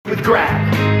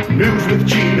Grad. News with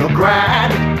Gina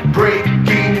Grad.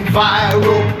 Breaking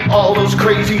viral, all those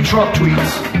crazy Trump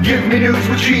tweets. Give me news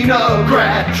with Gina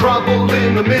Grad. Trouble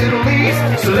in the Middle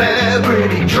East.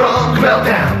 Celebrity drunk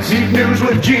meltdowns. Deep news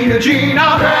with Gina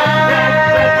Grad.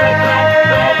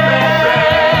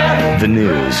 The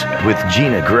news with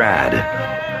Gina Grad.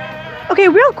 Okay,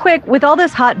 real quick, with all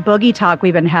this hot boogie talk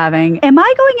we've been having, am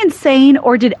I going insane,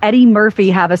 or did Eddie Murphy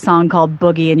have a song called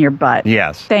Boogie in Your Butt?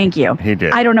 Yes. Thank you. He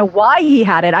did. I don't know why he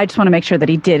had it. I just want to make sure that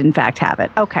he did, in fact, have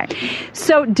it. Okay.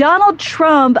 So Donald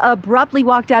Trump abruptly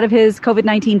walked out of his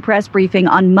COVID-19 press briefing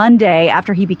on Monday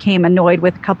after he became annoyed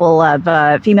with a couple of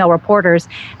female reporters,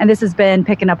 and this has been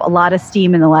picking up a lot of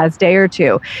steam in the last day or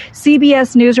two.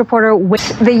 CBS News reporter...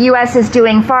 The U.S. is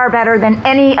doing far better than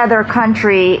any other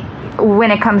country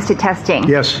when it comes to testing.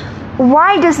 Yes.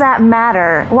 Why does that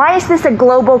matter? Why is this a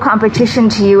global competition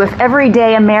to you if every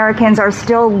day Americans are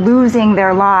still losing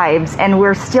their lives and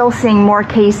we're still seeing more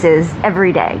cases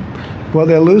every day? Well,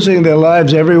 they're losing their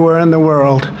lives everywhere in the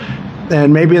world.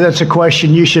 And maybe that's a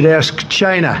question you should ask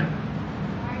China.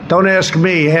 Don't ask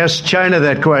me, ask China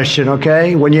that question,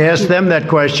 okay? When you ask them that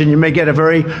question, you may get a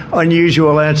very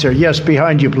unusual answer. Yes,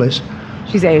 behind you, please.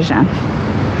 She's Asian.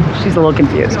 She's a little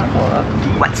confused.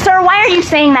 What, sir, why are you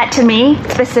saying that to me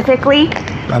specifically?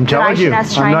 I'm telling you,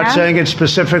 I'm not saying it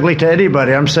specifically to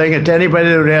anybody. I'm saying it to anybody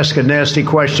that would ask a nasty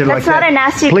question like that. That's not a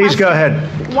nasty Please question. go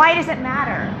ahead. Why does it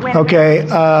matter? Okay,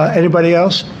 anybody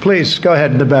else? Please, go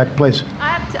ahead in the back, please.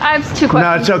 I have two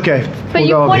questions. No, it's okay. But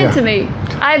you pointed to me.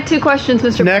 I have two questions,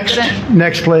 Mr. President.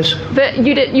 Next, please. But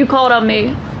you called on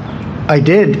me. I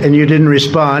did, and you didn't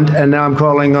respond, and now I'm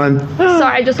calling on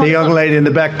Sorry, the young lady in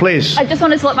the back, please. I just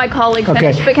wanted to let my colleague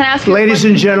finish, but can I ask you Ladies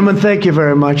and gentlemen, thank you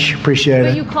very much. Appreciate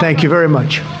it. Thank you very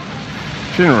much.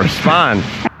 She didn't respond.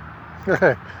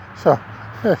 Okay, so,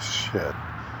 shit.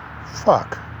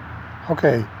 Fuck.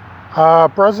 Okay,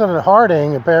 President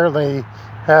Harding apparently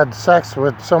had sex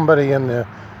with somebody in the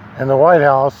White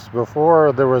House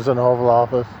before there was an Oval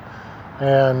Office,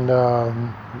 and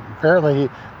apparently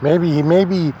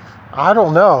maybe I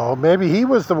don't know. Maybe he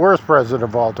was the worst president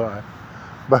of all time.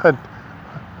 But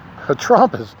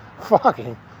Trump is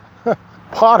fucking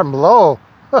bottom low.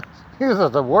 He's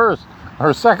the worst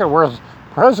or second worst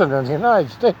president of the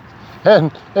United States.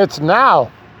 And it's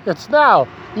now.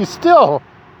 He's still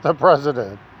the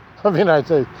president of the United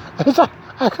States.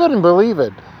 I couldn't believe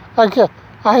it. I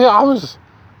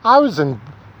was in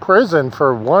prison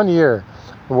for 1 year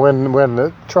when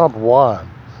Trump won.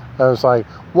 I was like,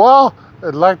 well,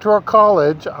 Electoral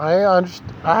College, I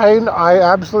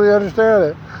absolutely understand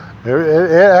it.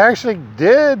 It actually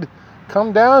did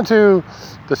come down to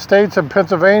the states of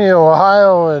Pennsylvania,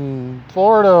 Ohio, and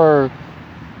Florida, or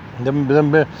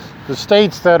the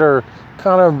states that are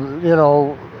kind of,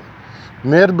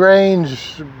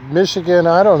 mid-range, Michigan,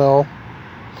 I don't know.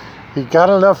 He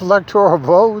got enough electoral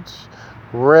votes,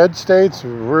 red states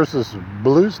versus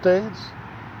blue states.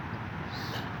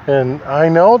 And I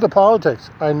know the politics,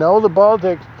 and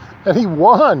he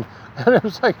won. And it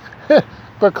was like,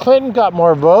 but Clinton got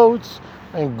more votes,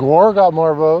 and Gore got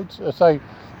more votes. It's like,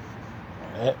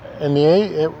 in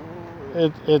the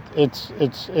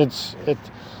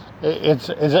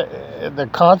the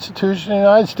Constitution of the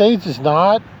United States is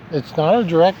not. It's not a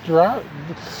direct drought.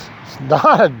 It's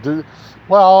not a.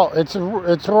 Well, it's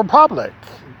a republic.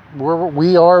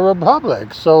 We are a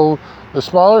republic, so the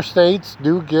smaller states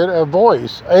do get a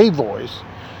voice,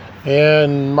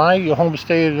 and my home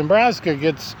state of Nebraska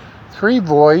gets 3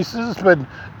 voices, but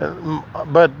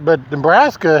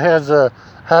Nebraska has a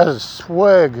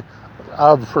swig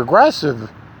of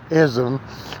progressivism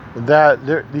that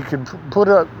you can put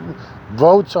up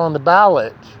votes on the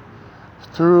ballot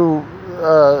through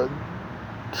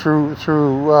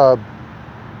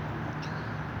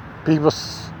people,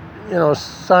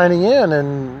 signing in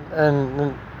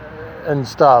and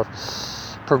stuff.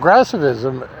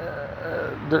 Progressivism,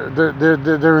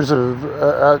 there's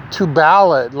a 2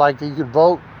 ballot, like you could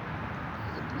vote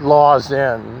laws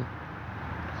in.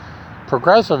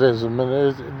 Progressivism,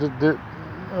 and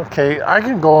okay, I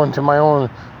can go into my own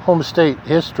home state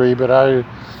history, but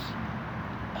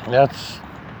that's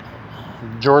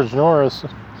George Norris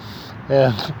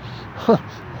and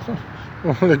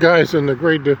one of the guys in the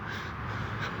Great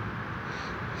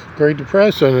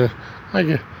Depression.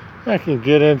 I can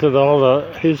get into all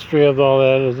the history of all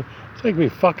that. It'll take me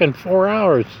fucking 4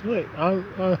 hours.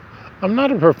 I'm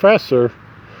not a professor,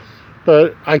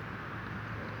 but I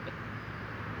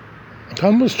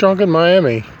was drunk in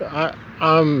Miami.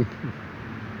 I'm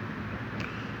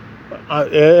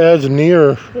as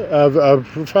near of a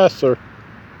professor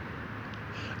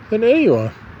than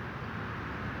anyone.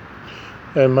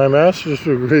 And my master's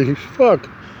degree, fuck.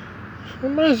 My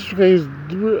master's degree is,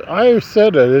 I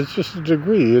said it, it's just a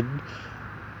degree.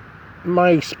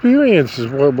 My experience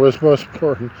is what was most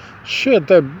important. Shit,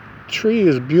 that tree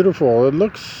is beautiful. It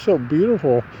looks so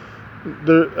beautiful.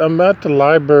 I'm at the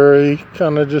library,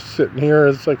 kind of just sitting here.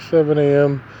 It's like 7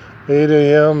 a.m., 8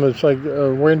 a.m. It's like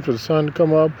waiting for the sun to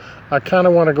come up. I kind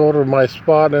of want to go to my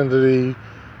spot under the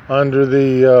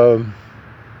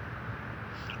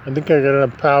I think I got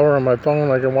enough power on my phone.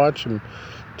 I can watch some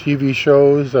TV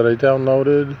shows that I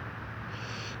downloaded.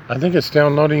 I think it's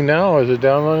downloading now. Is it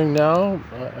downloading now?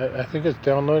 I think it's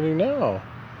downloading now.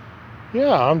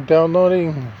 Yeah, I'm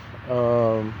downloading.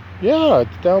 Yeah,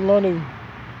 it's downloading.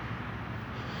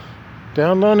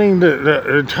 Downloading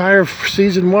the entire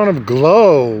season 1 of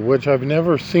Glow, which I've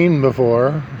never seen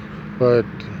before. But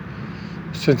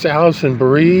since Allison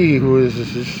Brie, who is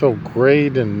just so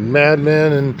great, and Mad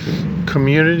Men and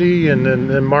Community,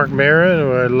 and Marc Maron,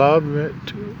 who I love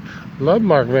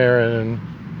Marc Maron,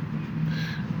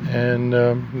 and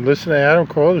listen to Adam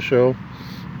Carolla show,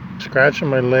 scratching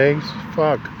my legs,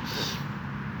 fuck.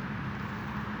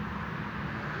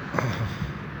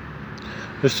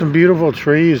 There's some beautiful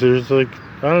trees. There's like,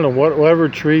 I don't know, whatever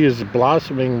tree is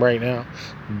blossoming right now.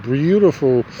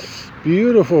 Beautiful,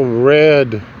 beautiful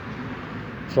red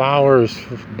flowers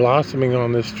blossoming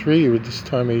on this tree with this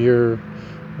time of year.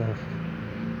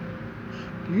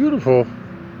 Beautiful.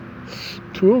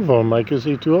 2 of them. I can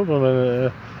see 2 of them.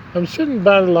 And I'm sitting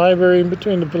by the library, in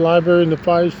between the library and the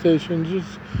fire station.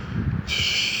 Just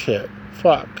shit.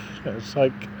 Fuck. It's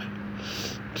like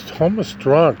almost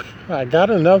drunk. I got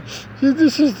enough.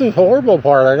 This is the horrible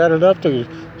part. I got enough to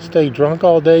stay drunk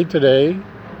all day today.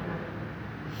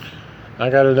 I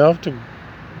got enough to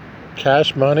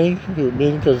cash money,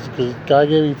 because the guy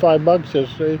gave me $5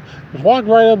 yesterday. Just walked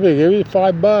right up there, gave me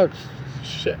 $5.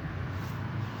 Shit.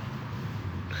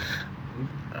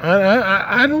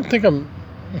 I don't think I'm.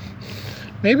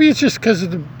 Maybe it's just because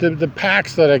of the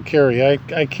packs that I carry. I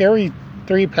carry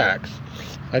 3 packs.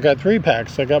 I got 3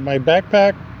 packs. I got my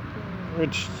backpack,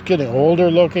 which is getting older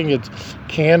looking. It's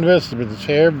canvas, but it's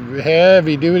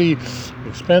heavy duty,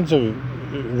 expensive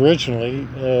originally.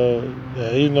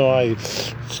 Even though I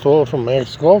stole it from my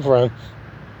ex-girlfriend,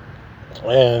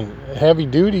 and heavy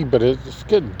duty, but it's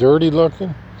getting dirty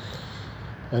looking.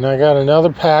 And I got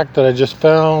another pack that I just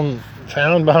found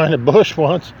behind a bush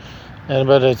once,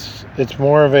 but it's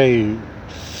more of a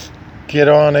get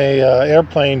on a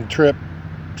airplane trip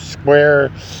square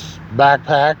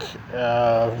backpack,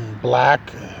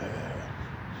 black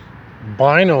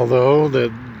vinyl though,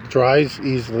 that dries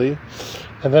easily.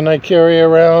 And then I carry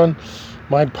around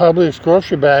my Publix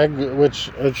grocery bag, which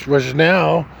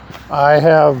now I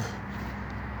have.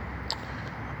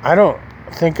 I don't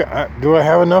think, do I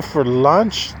have enough for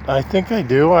lunch? I think I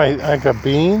do. I got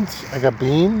beans.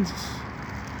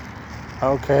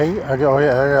 Okay, I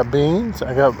got beans.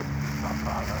 I got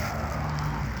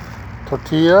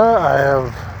tortilla. I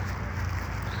have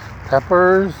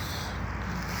peppers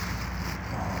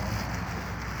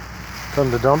from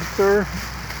the dumpster.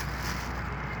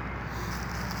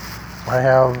 I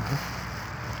have,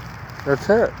 that's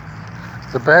it.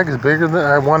 The bag is bigger than,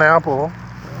 I have 1 apple.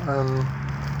 And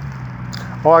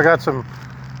I got some,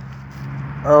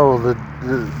 the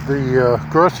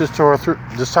grocery store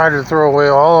decided to throw away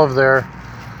all of their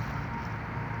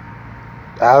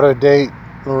out of date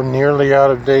or nearly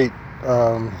out of date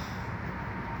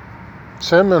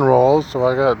cinnamon rolls. So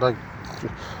I got like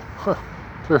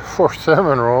 3 or 4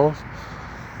 cinnamon rolls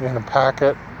in a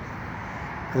packet,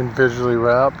 individually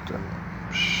wrapped, and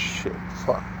shit,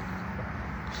 fuck.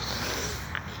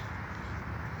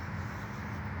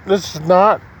 This is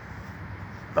not,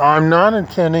 I'm not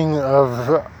intending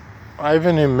of, I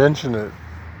haven't even mentioned it.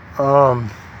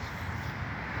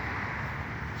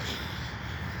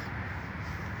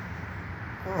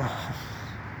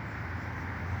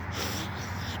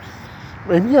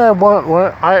 Maybe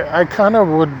I kind of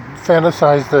would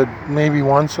fantasize that maybe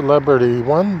one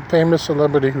famous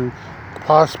celebrity who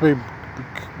possibly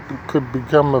could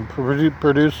become a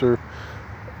producer,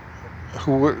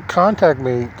 who would contact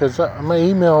me, because my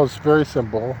email is very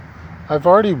simple. I've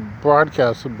already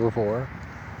broadcasted before,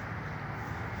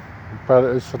 but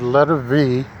it's the letter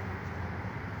V,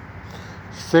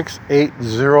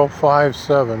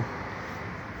 68057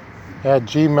 at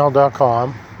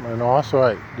gmail.com, and also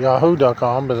at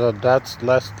yahoo.com, but that's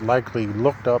less likely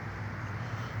looked up.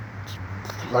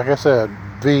 Like I said,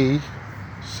 V,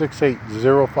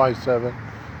 68057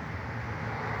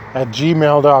 at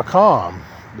gmail.com.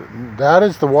 That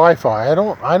is the Wi-Fi. I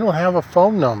don't have a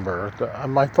phone number.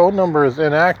 My phone number is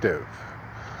inactive.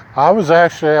 I was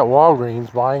actually at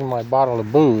Walgreens buying my bottle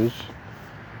of booze,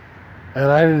 and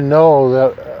I didn't know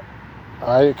that.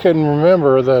 I couldn't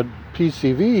remember that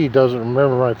PCV doesn't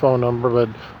remember my phone number, but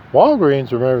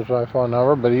Walgreens remembers my phone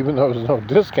number. But even though there's no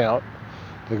discount,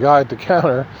 the guy at the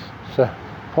counter said,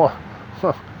 well,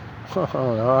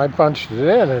 I punched it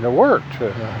in and it worked.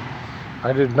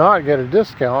 I did not get a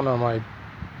discount on my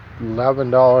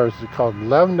 $11. It's called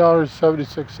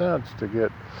 $11.76 to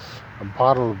get a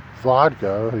bottle of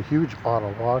vodka, a huge bottle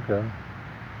of vodka.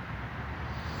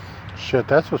 Shit,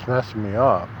 that's what's messing me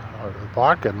up. The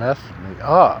vodka messes me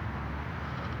up.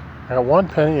 I got 1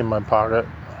 penny in my pocket.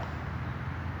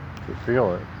 You can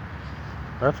feel it.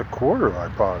 That's a quarter in my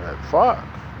pocket. Fuck.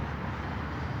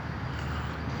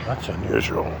 That's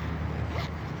unusual.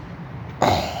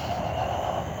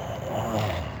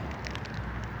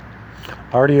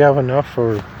 I already have enough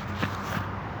for a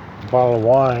bottle of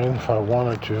wine if I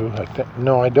wanted to.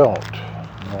 No, I don't.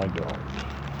 No, I don't.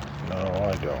 No,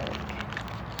 I don't.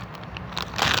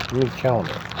 Let me count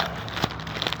it.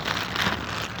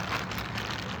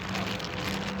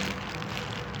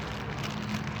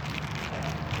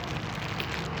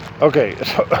 Okay,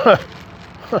 so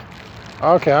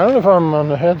okay, I don't know if I'm on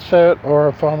the headset or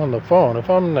if I'm on the phone. If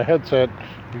I'm on the headset,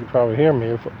 you can probably hear me.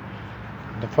 If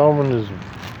the phone is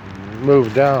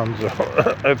moved down, so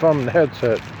if I'm on the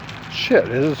headset, shit,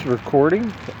 is this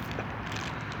recording?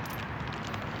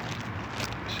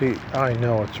 See, I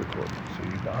know it's recording.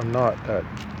 See, I'm not that.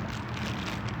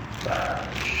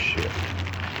 Shit.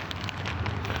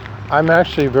 I'm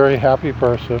actually a very happy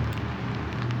person.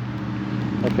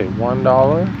 Okay, $1.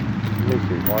 Let me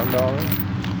see, $1.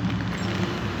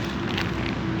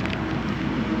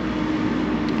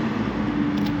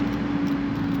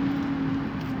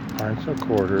 Find some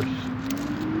quarters.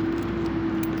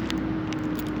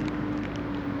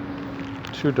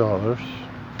 $2.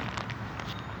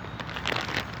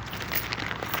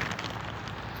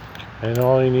 And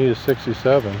all you need is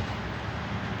 67.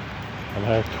 And I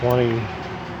have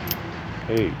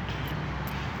 28.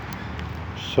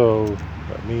 So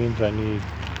that means I need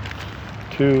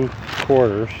 2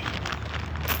 quarters.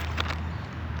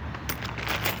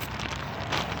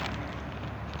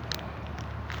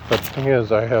 But the thing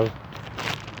is, I have.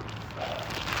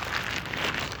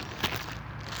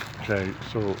 Okay,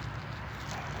 so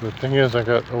the thing is, I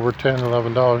got over $10,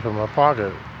 $11 in my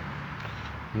pocket.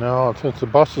 Now, since the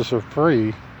buses are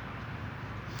free,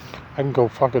 I can go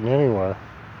fucking anywhere.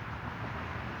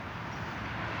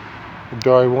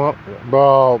 Do I want?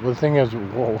 Well, the thing is,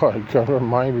 I go to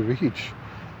Miami Beach.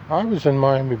 I was in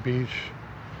Miami Beach.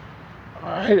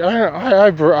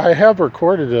 I have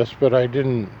recorded this, but I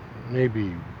didn't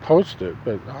maybe post it.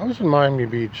 But I was in Miami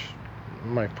Beach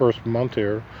my first month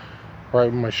here, right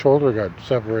when my shoulder got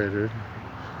separated,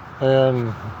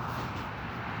 and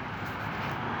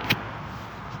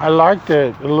I liked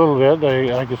it a little bit.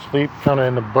 I could sleep kind of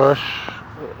in the bush.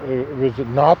 It was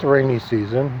not the rainy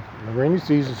season. The rainy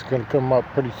season is going to come up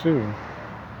pretty soon,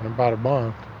 in about a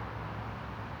month.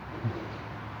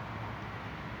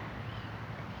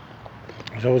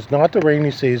 So it's not the rainy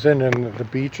season, and the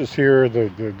beach is here.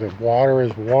 The water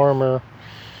is warmer,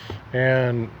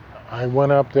 and I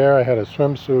went up there. I had a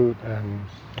swimsuit, and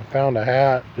I found a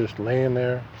hat just laying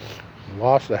there.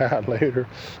 Lost the hat later.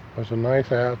 It was a nice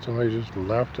hat. Somebody just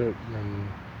left it, and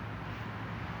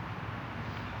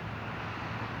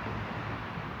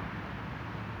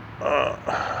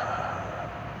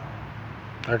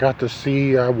I got to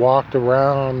see. I walked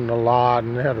around a lot,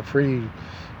 and they had a free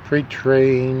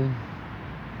train,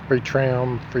 free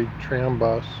tram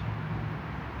bus,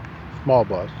 small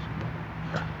bus,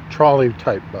 trolley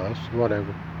type bus,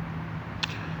 whatever.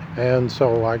 And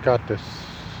so I got to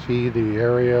see the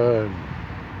area, and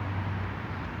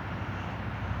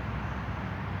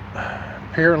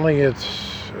apparently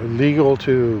it's illegal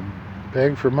to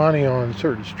beg for money on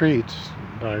certain streets.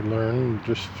 I learned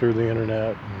just through the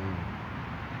internet. And,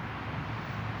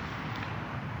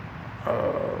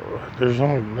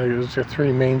 there's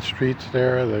 3 main streets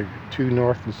there, the 2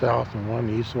 north and south and 1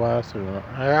 east west. And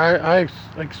I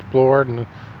explored and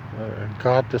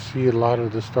got to see a lot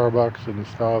of the Starbucks and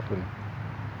stuff, and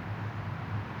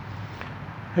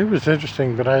it was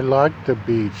interesting. But I liked the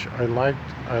beach. I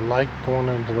liked going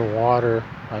into the water.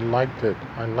 I liked it.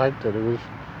 It was.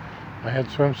 I had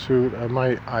swimsuit.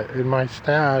 In my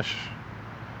stash,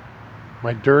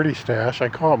 my dirty stash. I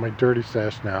call it my dirty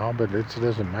stash now, but it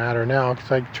doesn't matter now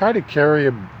because I try to carry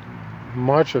as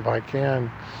much if I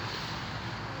can.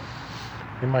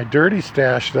 In my dirty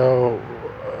stash, though,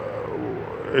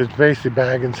 it's basically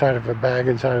bag inside of a bag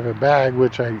inside of a bag,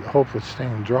 which I hope is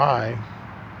staying dry.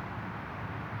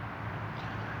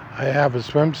 I have a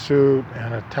swimsuit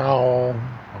and a towel,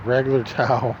 a regular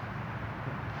towel,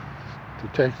 to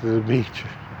take to the beach.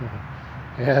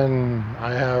 And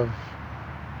I have,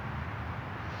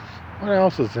 what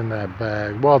else is in that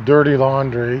bag? Well, dirty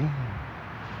laundry.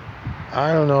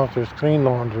 I don't know if there's clean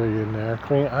laundry in there.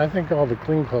 I think all the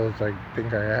clean clothes I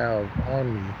think I have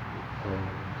on me.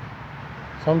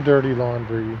 Some dirty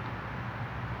laundry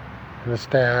and a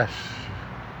stash,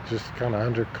 just kind of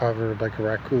undercover, like a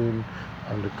raccoon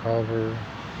undercover.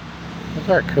 Those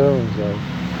raccoons, though.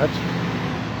 That's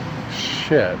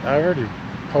shit. I already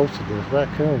posted this.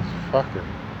 Raccoons, fucking.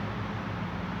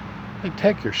 They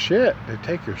take your shit. They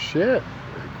take your shit.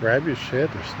 They grab your shit.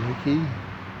 They're sneaky.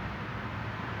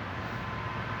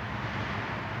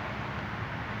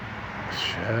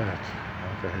 Shit.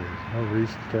 Okay, there's no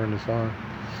reason to turn this on.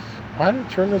 Why did I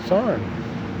turn this on?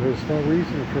 There's no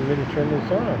reason for me to turn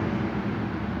this on.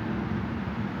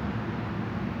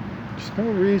 There's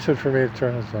no reason for me to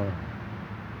turn this on.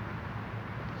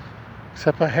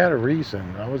 Except I had a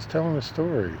reason. I was telling a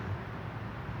story.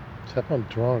 Except I'm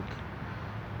drunk.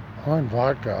 I'm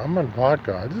on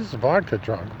vodka. This is vodka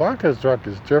drunk. Vodka drunk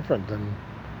is different than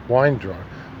wine drunk.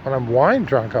 When I'm wine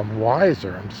drunk, I'm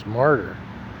wiser. I'm smarter.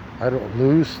 I don't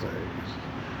lose things.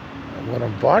 When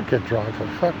I'm vodka drunk,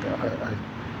 I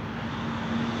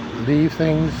leave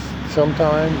things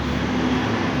sometimes.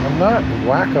 I'm not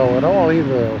wacko at all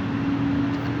either.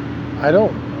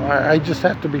 I just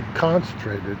have to be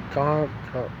concentrated.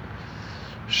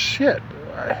 Shit.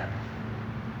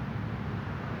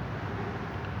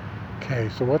 Okay,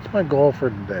 so what's my goal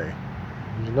for today?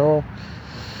 You know,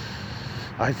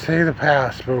 I say the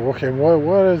past, but okay,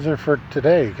 what is it for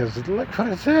today? Because like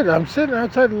I said, I'm sitting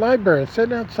outside the library,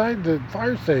 sitting outside the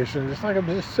fire station. It's like I'm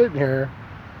just sitting here,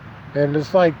 and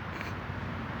it's like,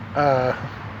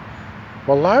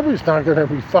 well, library's not going to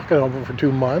be fucking open for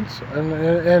 2 months,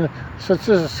 and since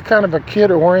this is kind of a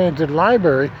kid-oriented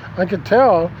library, I can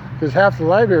tell because half the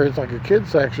library is like a kid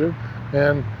section,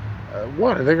 and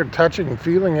what are they touching and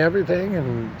feeling everything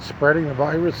and spreading the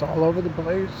virus all over the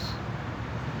place?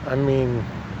 I mean,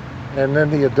 and then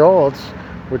the adults,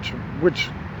 which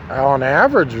on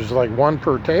average is like one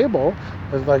per table,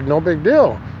 is like no big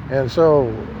deal. And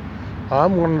so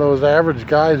I'm one of those average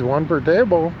guys, one per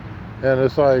table, and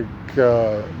it's like,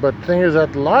 but the thing is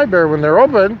at the library, when they're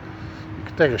open, you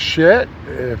can take a shit.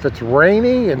 If it's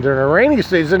rainy, and during the rainy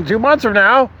season, 2 months from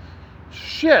now,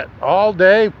 shit, all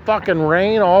day, fucking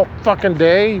rain, all fucking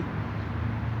day.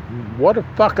 What the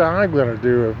fuck am I gonna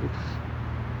do if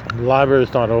the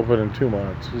library's not open in 2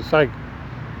 months? It's like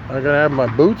I'm gonna have my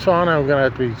boots on. I'm gonna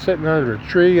have to be sitting under a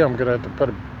tree. I'm gonna have to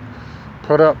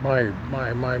put up my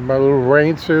little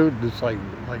rain suit. Just like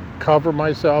cover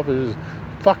myself and just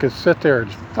fucking sit there.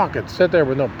 Just fucking sit there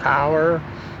with no power.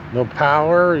 No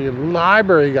power. In the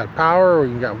library, you got power. Or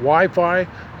you got Wi-Fi. You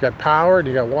got power and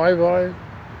you got Wi-Fi.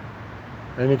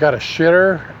 And you got a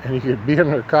shitter, and you could be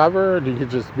undercover, and you could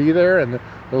just be there, and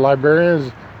the librarians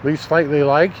at least slightly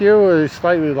like you,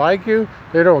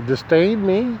 They don't disdain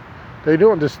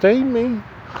me.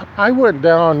 I went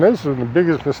down, this was the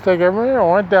biggest mistake ever made. I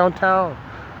went downtown,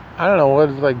 I don't know, it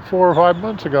was like 4 or 5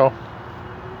 months ago,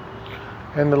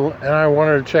 and I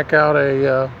wanted to check out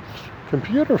a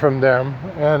computer from them,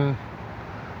 and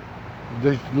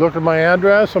they looked at my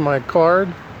address on my card.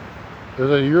 They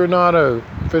said, "You're not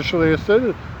officially a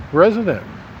resident."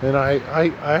 And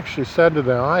I actually said to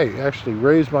them, I actually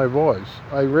raised my voice.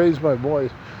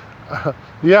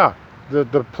 Yeah,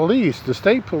 the police, the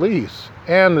state police,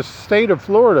 and the state of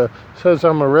Florida says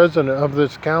I'm a resident of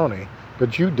this county,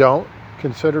 but you don't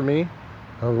consider me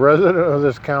a resident of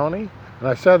this county? And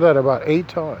I said that about 8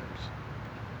 times.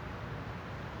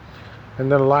 And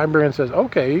then the librarian says,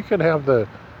 "Okay, you can have the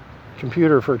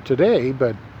computer for today,"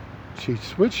 but she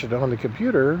switched it on the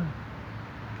computer.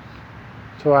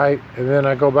 And then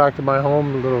I go back to my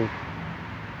home little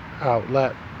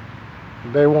outlet.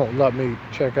 They won't let me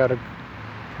check out a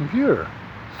computer.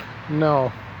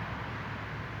 No.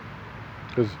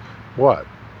 Because what?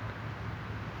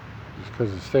 Just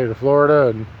because the state of Florida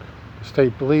and the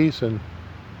state police and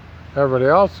everybody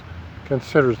else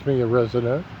considers me a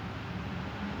resident.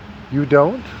 You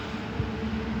don't?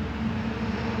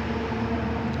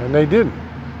 And they didn't.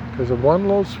 Because of one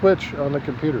little switch on the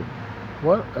computer.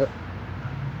 One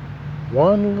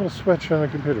little switch on the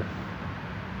computer.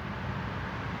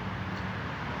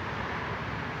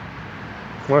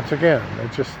 Once again,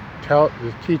 it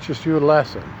teaches you a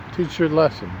lesson. Teach your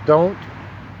lesson. Don't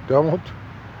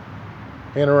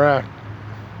interact.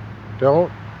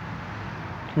 Don't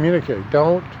communicate.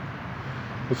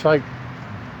 It's like,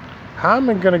 how am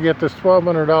I going to get this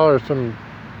 $1,200 from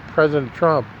President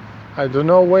Trump There's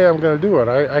no way I'm going to do it.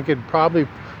 I could probably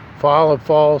file a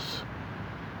false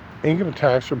income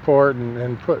tax report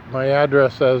and put my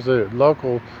address as a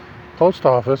local post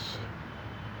office,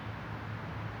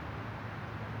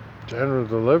 general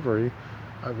delivery,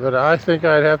 but I think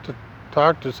I'd have to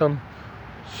talk to some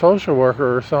social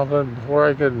worker or something before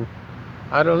I could.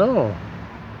 I don't know.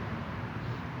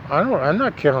 I'm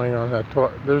not counting on that.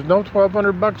 There's no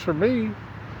 $1,200 for me.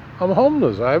 I'm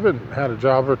homeless. I haven't had a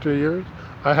job for 2 years.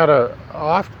 I had a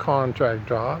off-contract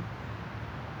job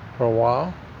for a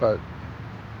while, but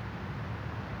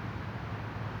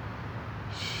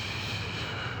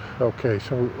okay.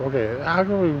 How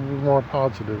can we be more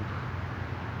positive?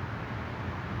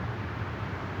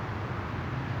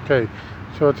 Okay,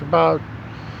 so it's about,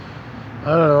 I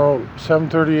don't know,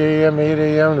 7:30 a.m., 8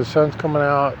 a.m. The sun's coming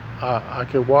out. I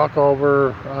could walk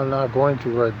over. I'm not going to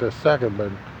right this second,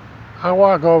 but I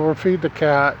walk over, feed the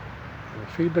cat.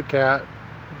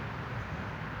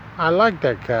 I like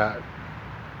that cat.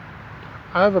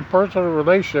 I have a personal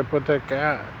relationship with that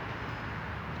cat.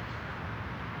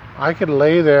 I could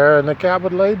lay there and the cat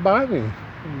would lay by me.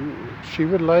 She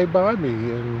would lay by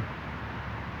me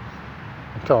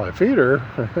until I feed her.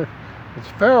 It's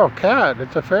a feral cat.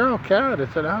 It's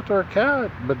an outdoor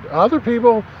cat. But other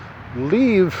people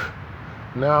leave.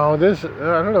 Now this, I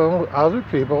don't know, other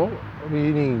people,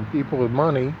 meaning people with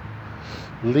money,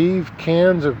 leave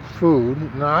cans of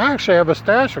food. Now I actually have a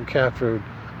stash of cat food.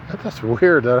 That's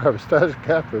weird that I have a stash of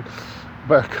cat food,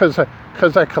 but because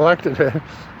I collected it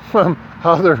from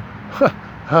other.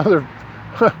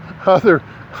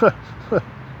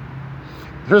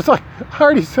 There's like, I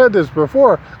already said this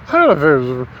before. I don't know if it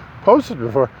was posted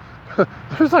before.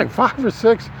 There's like 5 or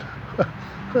 6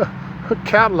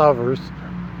 cat lovers.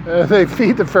 They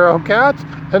feed the feral cats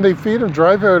and they feed them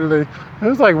dry food.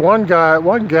 There's like one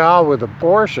gal with a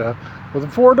Porsche, with a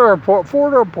four-door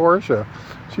Porsche.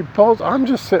 She pulls. I'm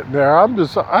just sitting there. I'm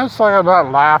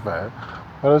not laughing,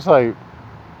 but it's like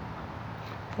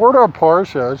 4-door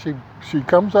Porsche. She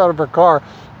comes out of her car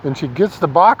and she gets the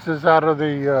boxes out of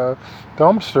the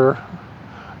dumpster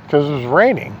because it was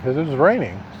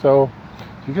raining. So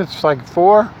she gets like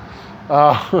 4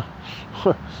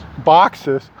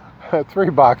 boxes. 3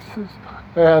 boxes,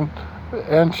 and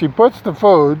she puts the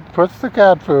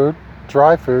cat food,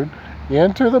 dry food,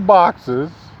 into the boxes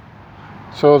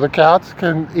so the cats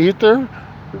can eat their.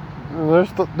 This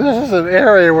is an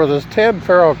area where there's 10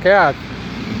 feral cats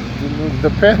not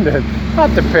dependent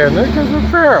because they're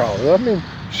feral. I mean,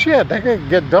 shit, they can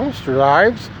get dumpster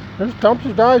dives. There's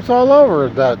dumpster dives all over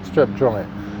that strip joint.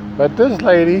 But this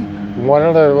lady, one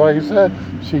of the, like I said,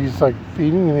 she's like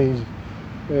feeding these.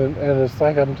 And it's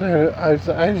like I'm saying, I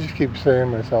just keep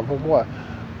saying to myself, well, what?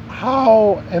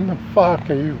 How in the fuck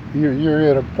are you're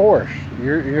in a Porsche?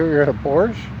 You're in a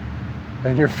Porsche,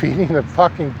 and you're feeding the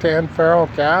fucking 10 feral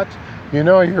cats. You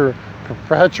know you're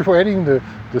perpetuating the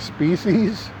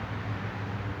species.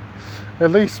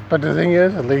 At least, but the thing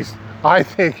is, at least I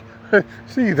think,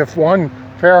 see, the one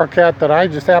feral cat that I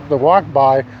just happen to walk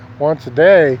by once a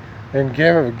day and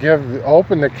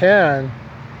open the can.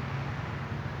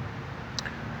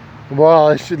 Well,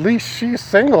 at least she's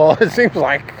single. It seems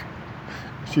like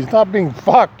she's not being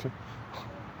fucked.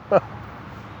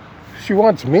 She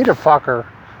wants me to fuck her.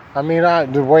 I mean,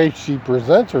 the way she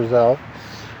presents herself,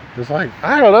 it's like,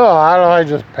 I don't know. I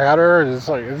just pat her. It's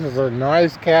like, this is a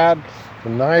nice cat,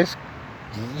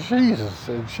 Jesus,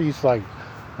 and she's like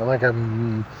a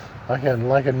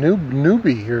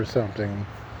newbie or something.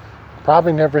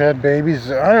 Probably never had babies.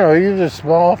 I don't know. You're just a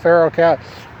small feral cat.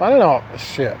 I don't know.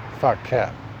 Shit. Fuck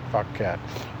cat.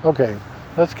 Okay,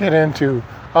 let's get into,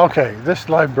 this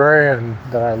librarian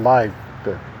that I like,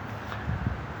 that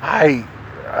I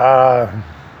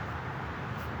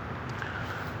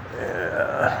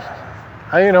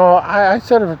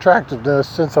said of attractiveness,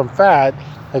 since I'm fat,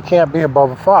 I can't be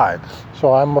above a 5,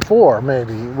 so I'm a 4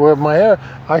 maybe. With my hair,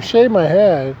 I shave my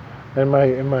head and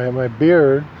my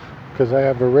beard, because I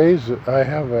have a razor. I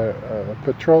have a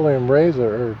petroleum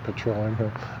razor,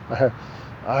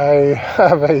 I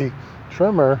have a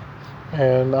trimmer,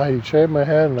 and I shave my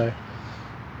head,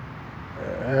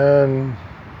 and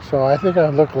so I think I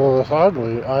look a little less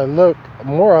ugly. I look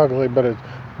more ugly, but it's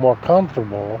more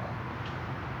comfortable.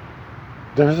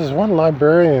 There's this one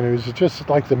librarian who's just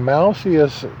like the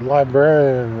mousiest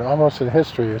librarian almost in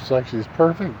history. It's like she's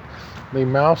perfectly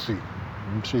mousy.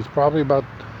 And she's probably about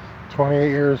 28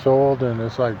 years old, and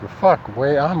it's like,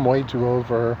 I'm way too old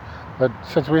for her. But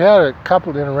since we had a couple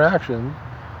of interactions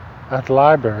at the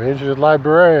library, she's a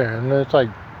librarian, and it's like,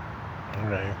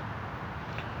 okay.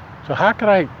 So how could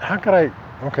I,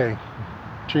 okay,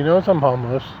 she knows I'm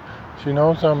homeless. She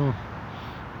knows I'm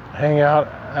hang out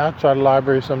outside the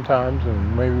library sometimes,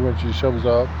 and maybe when she shows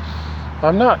up.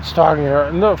 I'm not stalking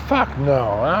her. No, fuck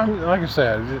no. Like I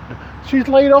said, she's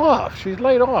laid off. She's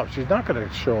laid off. She's not going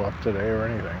to show up today or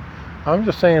anything. I'm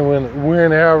just saying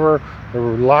whenever the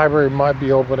library might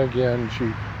be open again, she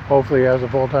hopefully has a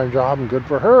full-time job, and good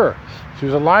for her.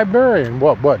 She's a librarian.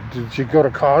 What? Did she go to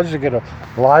college to get a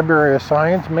library of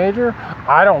science major?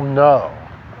 I don't know.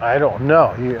 I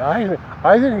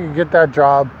think you can get that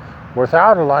job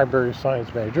without a library of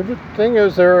science major. But the thing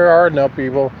is, there are enough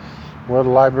people with a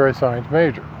library of science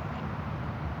major.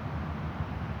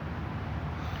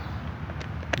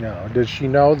 Now, does she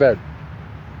know that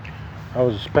I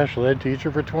was a special ed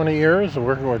teacher for 20 years,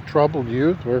 working with troubled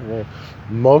youth, working with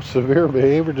most severe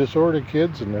behavior disorder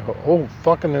kids in the whole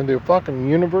fucking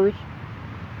universe?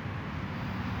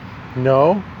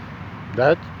 No,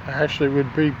 that actually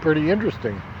would be pretty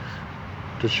interesting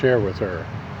to share with her.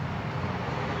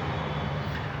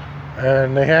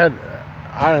 And they had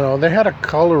a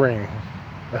coloring.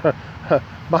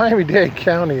 Miami-Dade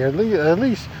County, at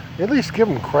least give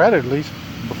them credit, at least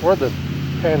before the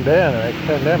pandemic.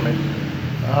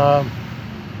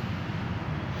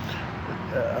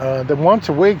 Then once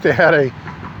a week they had a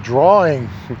drawing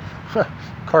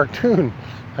cartoon.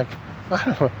 Like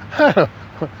I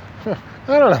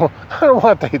don't know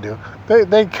what they do.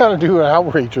 They kind of do an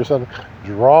outreach or something,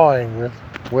 drawing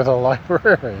with a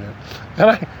librarian.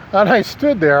 And I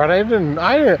stood there, and I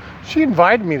didn't. She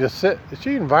invited me to sit.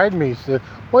 She invited me to sit.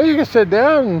 Well, you can sit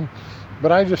down,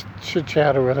 but I just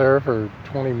chit-chatted with her for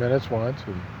 20 minutes once,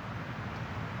 and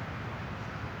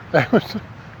it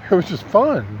was just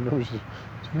fun.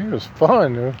 To me, it was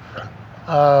fun.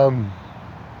 I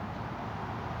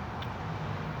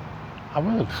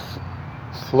wasn't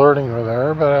flirting with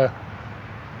her, but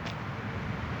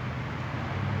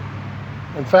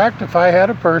in fact, if I had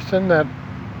a person that,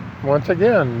 once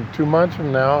again, 2 months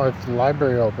from now, if the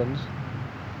library opens,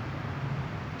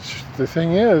 the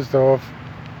thing is, though, if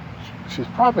she's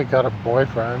probably got a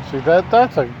boyfriend. See, that's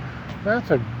a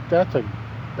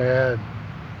bad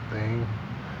thing.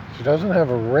 She doesn't have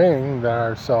a ring that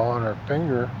I saw on her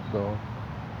finger, so.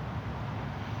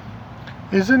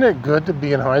 Isn't it good to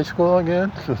be in high school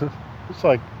again? It's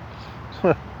like,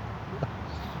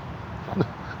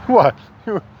 what?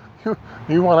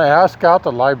 You want to ask out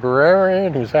the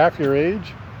librarian who's half your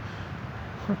age?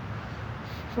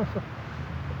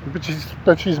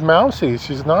 But she's mousy.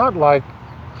 She's not like,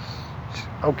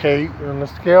 okay, on the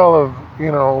scale of,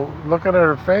 looking at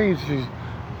her face,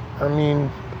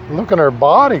 look at her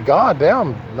body,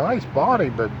 goddamn, nice body,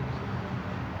 but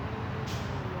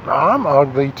I'm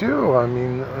ugly too.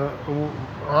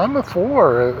 I'm a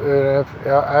 4. If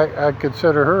I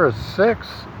consider her a 6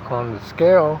 on the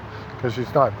scale, because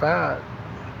she's not fat.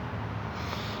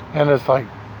 And it's like,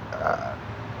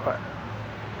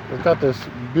 it's got this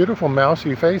beautiful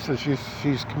mousy face, and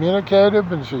she's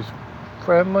communicative, and she's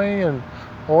friendly, and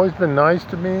always been nice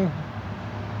to me.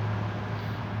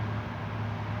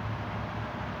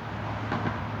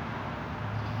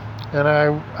 And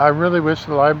I really wish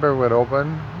the library would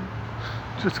open,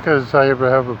 just because I ever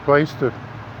have a place to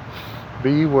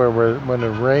be where when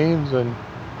it rains, and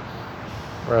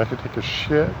where I could take a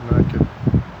shit, and I could.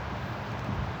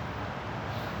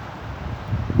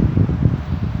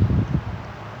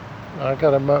 I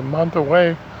got a month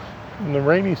away from the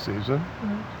rainy season,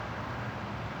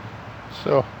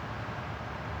 so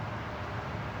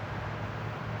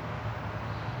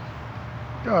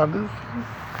God,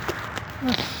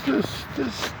 this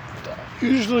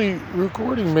usually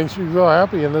recording makes me feel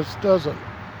happy, and this doesn't.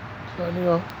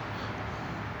 So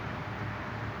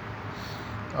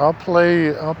I'll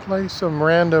play some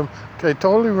random. Okay,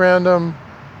 totally random.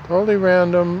 Totally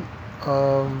random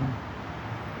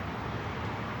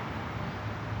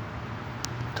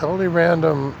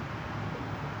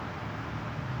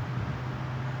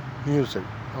music.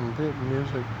 I'm hitting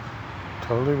music.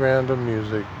 Totally random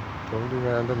music.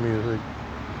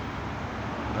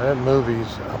 I had movies.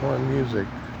 I want music.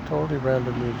 Totally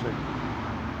random music.